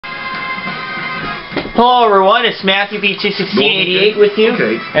Hello everyone, it's Matthew BT1688 with you,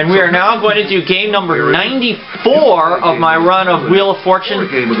 and we are now going to do game number 94 of my run of Wheel of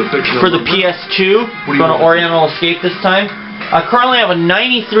Fortune for the PS2. We're going to Oriental Escape this time. I currently have a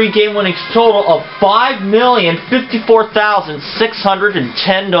 93 game winnings total of $5,054,610.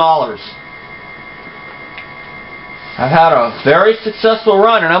 I've had a very successful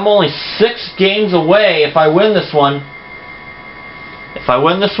run, and I'm only 6 games away if I win this one. If I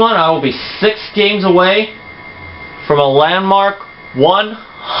win this one, I will be 6 games away from a landmark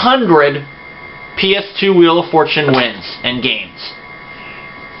 100 PS2 Wheel of Fortune wins and games.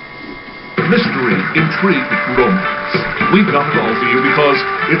 Mystery, intrigue, romance. We've got it all for you because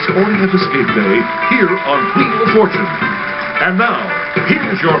it's Orient Escape Day here on Wheel of Fortune. And now,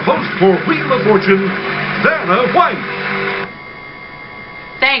 here's your host for Wheel of Fortune, Vanna White.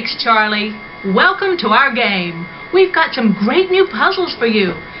 Thanks, Charlie. Welcome to our game. We've got some great new puzzles for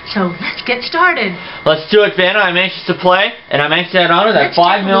you, so let's get started. Let's do it, Vanna. I'm anxious to play, and I'm anxious to add on to that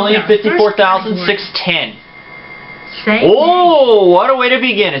 $5,054,610. Same Oh, what a way to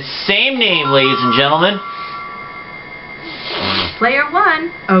begin. It's same name, ladies and gentlemen. Player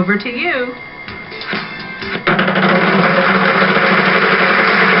 1, over to you.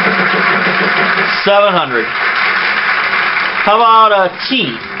 $700. How about a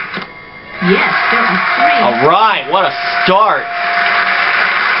T? Yes, there are 3. Alright, what a start.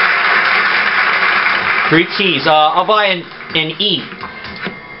 3 T's. I'll buy an E.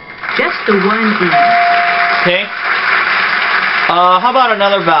 Just the 1 E. Okay. How about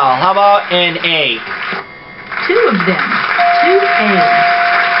another vowel? How about an A? 2 of them. 2 A's.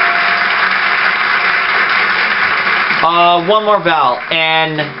 One more vowel.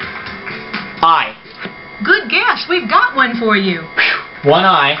 An I. Good guess. We've got one for you. 1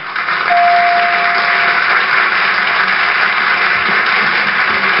 I.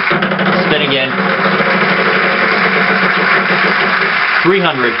 Spin again.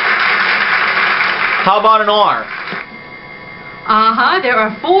 300. How about an R? There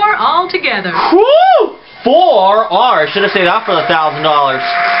are 4 altogether. Woo! 4 R. Should have saved that for the $1,000.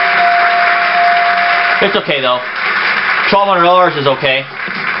 It's okay though. $1,200 is okay.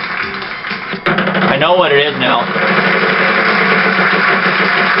 I know what it is now.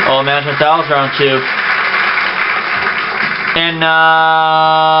 Oh, imagine if that was round 2. And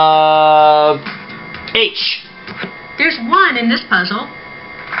H. There's 1 in this puzzle.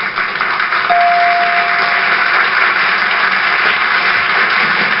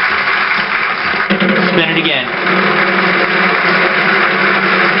 Spin it again.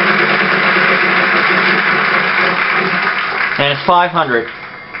 And it's 500.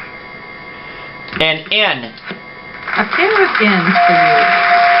 And N. A pair of N's for you.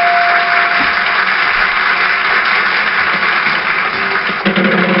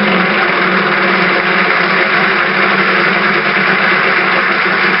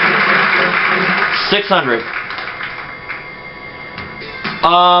 $600.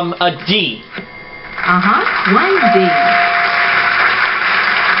 A D. 1 D.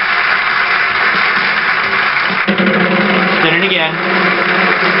 Spin it again.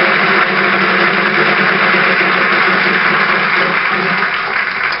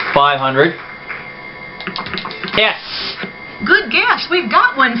 $500. S. Good guess. We've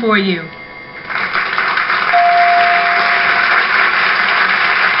got one for you.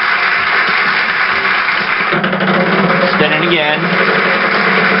 Spin it again.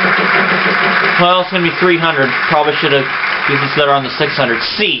 Well, it's going to be 300. Probably should have used this letter on the 600.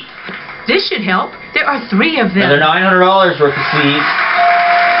 C. This should help. There are 3 of them. Another $900 worth of C's.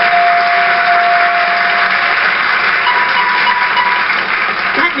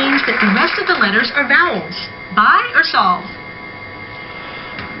 That means that the rest of the letters are vowels. Buy or solve?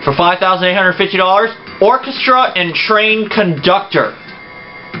 For $5,850, orchestra and train conductor.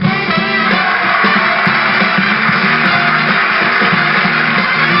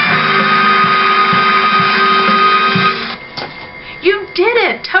 You did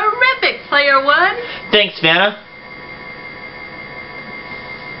it! Terrific, Player 1! Thanks, Vanna.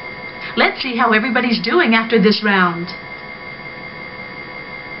 Let's see how everybody's doing after this round.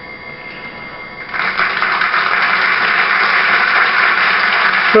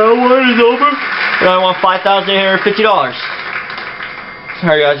 That one is over, and I want $5,850.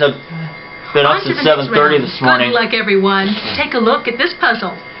 Sorry guys, I've been up since 7:30 this morning. Good luck, everyone. Take a look at this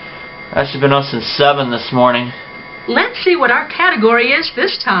puzzle. I've actually been up since 7 this morning. Let's see what our category is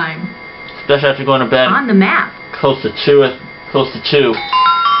this time. Especially after going to bed. On the map. Close to 2.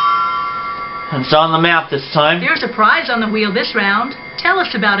 And it's on the map this time. There's a prize on the wheel this round. Tell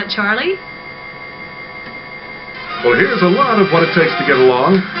us about it, Charlie. Well, here's a lot of what it takes to get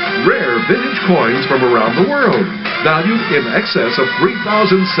along. rare vintage coins from around the world, valued in excess of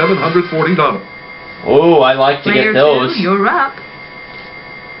 $3,740. Oh, I like to Player get those. 2, you're up.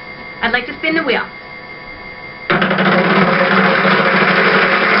 I'd like to spin the wheel.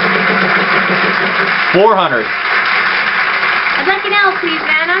 400. I'd like an L, please,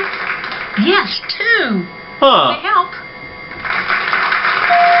 Vanna. Yes, 2. Huh. May help.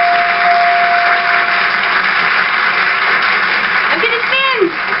 I'm gonna spin.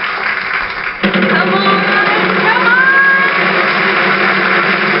 Come on, come on.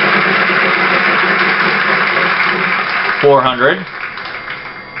 400.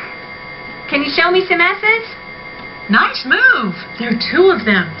 Can you show me some S's? Nice move. There are 2 of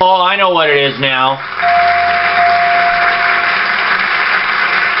them. Oh, I know what it is now.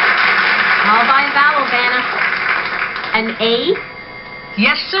 I'll buy a vowel, Vanna. An A?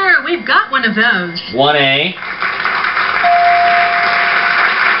 Yes, sir. We've got one of those. 1A.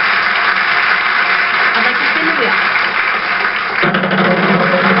 I'd like to spin the wheel.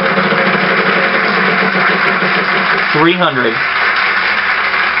 300.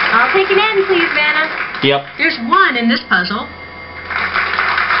 I'll take an N, please, Vanna. Yep. There's 1 in this puzzle.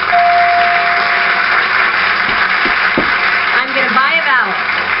 I'm going to buy a vowel.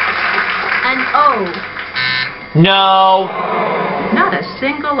 An O. No. Not a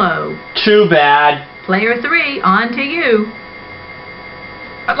single O. Too bad. Player 3, on to you.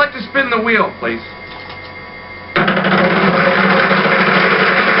 I'd like to spin the wheel, please.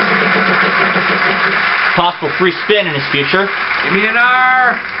 Possible free spin in his future. Give me an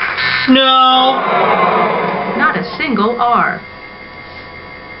R. No. Not a single R.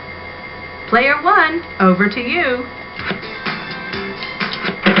 Player 1, over to you.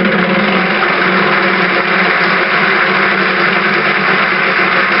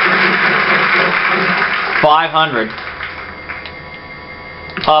 $500.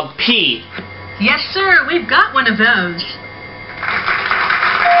 A P. Yes, sir. We've got one of those.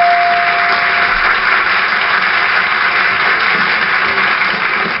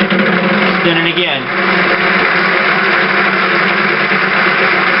 Spinning again.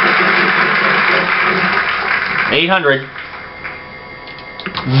 $800.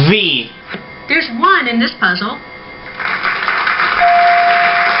 V. There's 1 in this puzzle.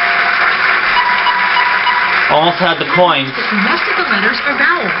 Almost had the coins. The rest of the letters are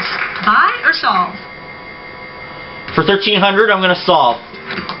vowels. Buy or solve? For $1,300, I'm going to solve.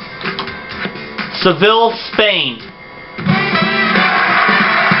 Seville, Spain.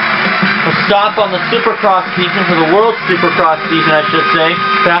 A stop on the Supercross season, for the World Supercross season, I should say,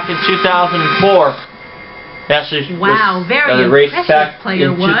 back in 2004. Actually, Wow, very the race impressive, back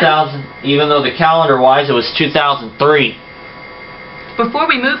Player in 1. 2000, even though the calendar-wise it was 2003. Before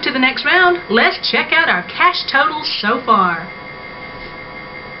we move to the next round, let's check out our cash totals so far.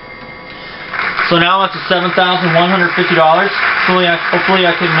 So now I'm up to $7,150. Hopefully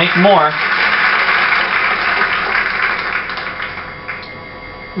I can make more.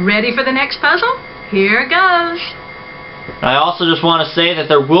 Ready for the next puzzle? Here goes. I also just want to say that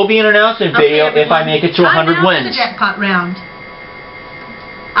there will be an announcement video if I make it to 100 Time now for wins. the jackpot round.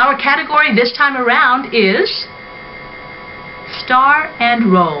 Our category this time around is Star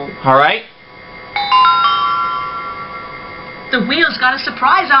and Roll. Alright? The wheel's got a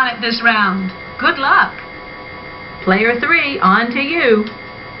surprise on it this round. Good luck. Player 3, on to you.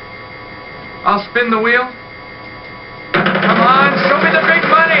 I'll spin the wheel. Come on, show me the big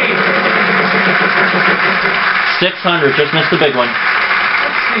money. 600, just missed the big one.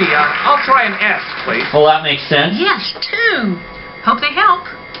 Let's see, I'll try an S, please. Well, that makes sense. Yes, 2. Hope they help.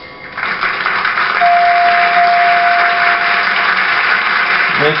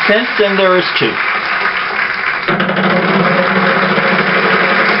 Makes sense, then there is 2.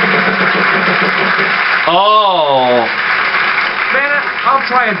 Oh! Vanna, I'll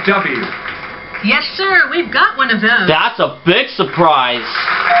try a W. Yes, sir. We've got one of those. That's a big surprise.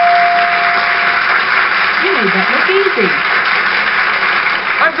 You made that look easy.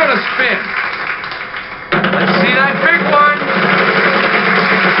 I'm gonna spin. Let's see that big one.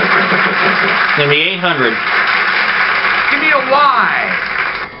 It's gonna be 800. Give me a Y.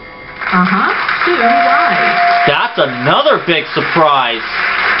 Uh-huh. 2 Y's. That's another big surprise.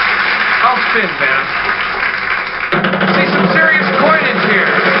 I'll spin, Vanna. See some serious coinage here.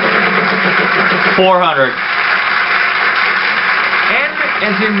 400. N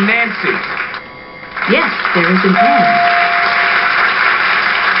as in Nancy. Yes, there is an N.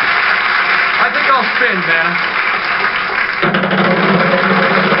 I think I'll spin, Vanna.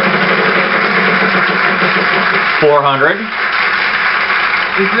 $400.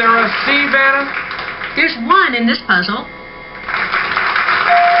 Is there a C, Vanna? There's 1 in this puzzle.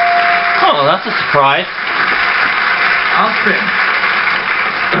 that's a surprise. I'll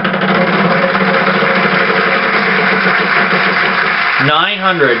spin.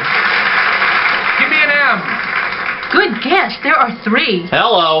 $900. Give me an M. Good guess. There are 3.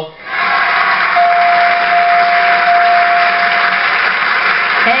 Hello.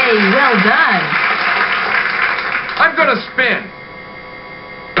 Hey, well done. I'm gonna spin.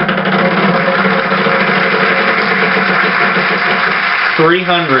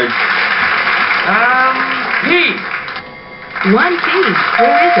 $300. P. 1 piece.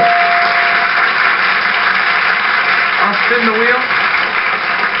 Where is it? I'll spin the wheel.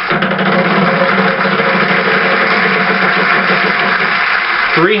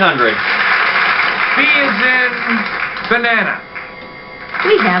 $300. B is in banana.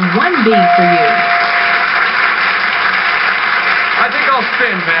 We have 1 B for you. I think I'll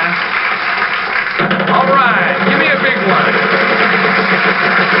spin, man. All right, give me a big one.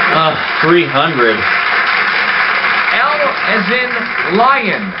 300. L as in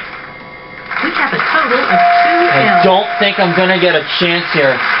lion. We have a total of 2 I L's. don't think I'm gonna get a chance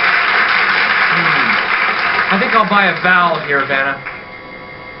here. I think I'll buy a vowel here, Vanna.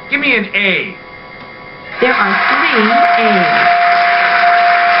 Give me an A. There are 3 A's.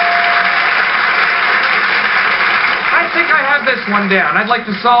 I think I have this one down. I'd like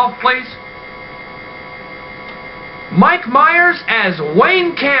to solve, please. Mike Myers as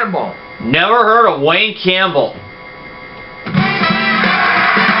Wayne Campbell. Never heard of Wayne Campbell.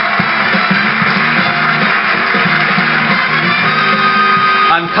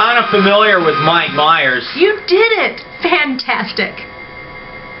 I'm kind of familiar with Mike Myers. You did it! Fantastic.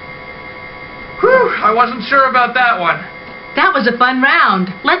 Whew, I wasn't sure about that one. That was a fun round.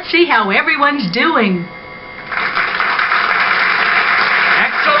 Let's see how everyone's doing.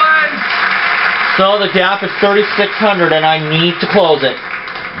 Excellent! So the gap is 3,600 and I need to close it.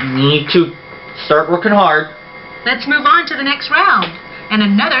 Need to start working hard. Let's move on to the next round and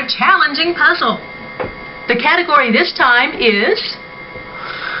another challenging puzzle. The category this time is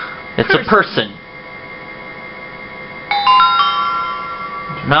It's a person.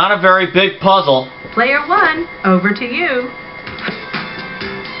 Not a very big puzzle. Player 1. Over to you.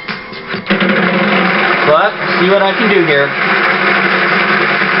 But see what I can do here.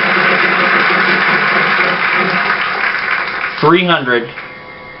 $300.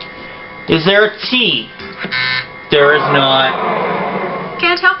 Is there a T? There is not.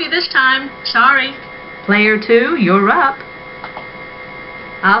 Can't help you this time. Sorry. Player 2, you're up.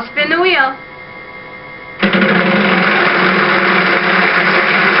 I'll spin the wheel.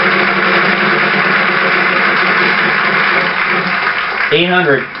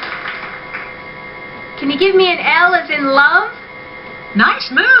 $800. Can you give me an L as in love? Nice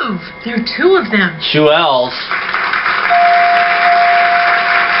move. There are 2 of them. 2 L's.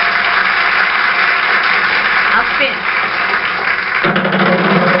 I'll spin.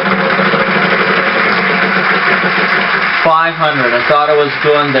 $500. I thought I was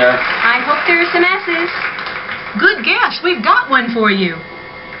going there. I hope there are some S's. Good guess. We've got one for you.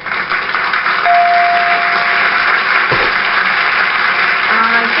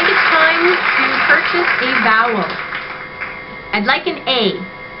 I think it's time to purchase a vowel. I'd like an A.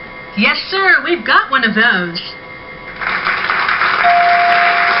 Yes, sir. We've got one of those.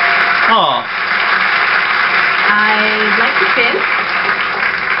 Oh, I'd like to spin.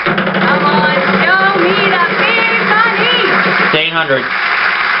 Come on, show me the big money. it's 800.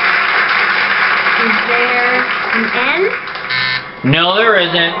 Is there an N? No, there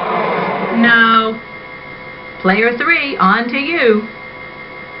isn't. No. Player 3, on to you.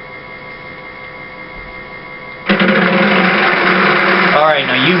 Alright,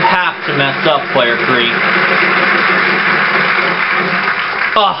 now you have to mess up, player 3.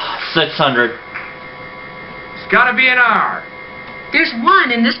 Oh, 600. It's gotta be an R. There's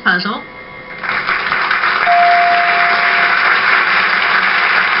 1 in this puzzle.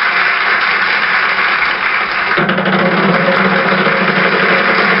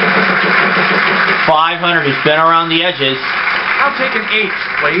 $500. He's been around the edges. I'll take an H,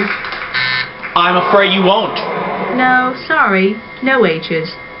 please. I'm afraid you won't. No, sorry. No H's.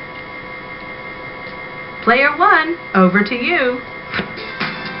 Player 1, over to you.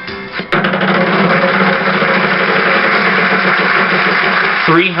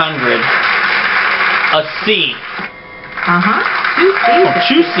 $300. A C. Uh-huh. 2 Oh,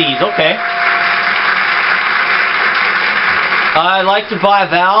 C's. 2 C's, okay. I'd like to buy a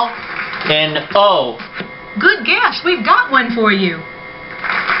vowel and O. Good guess. We've got one for you.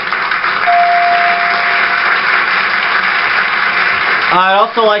 I'd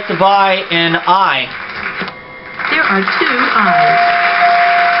also like to buy an I. There are 2 I's.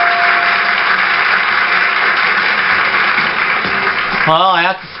 Well, I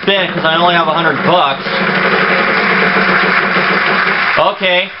have to spin because I only have $100.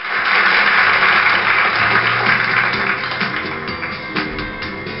 Okay.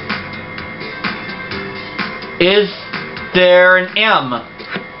 Is there an M?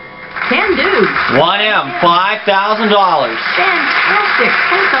 Can do. 1M, $5,000. Fantastic.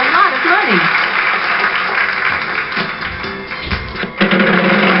 That's a lot of money.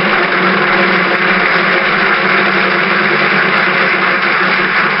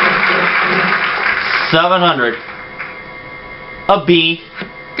 $700. A B.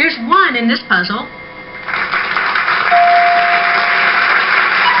 There's 1 in this puzzle.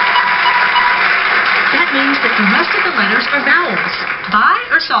 That means that the rest of the letters are vowels. Buy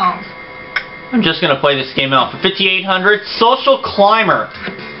or solve? I'm just going to play this game out for $5,800. Social Climber.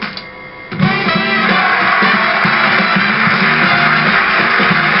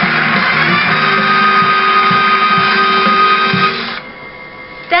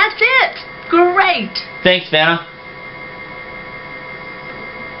 That's it. Great. Thanks, Vanna.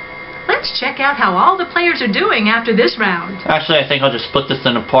 Let's check out how all the players are doing after this round. Actually, I think I'll just split this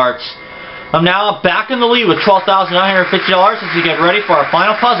into parts. I'm now back in the lead with $12,950 as we get ready for our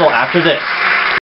final puzzle after this.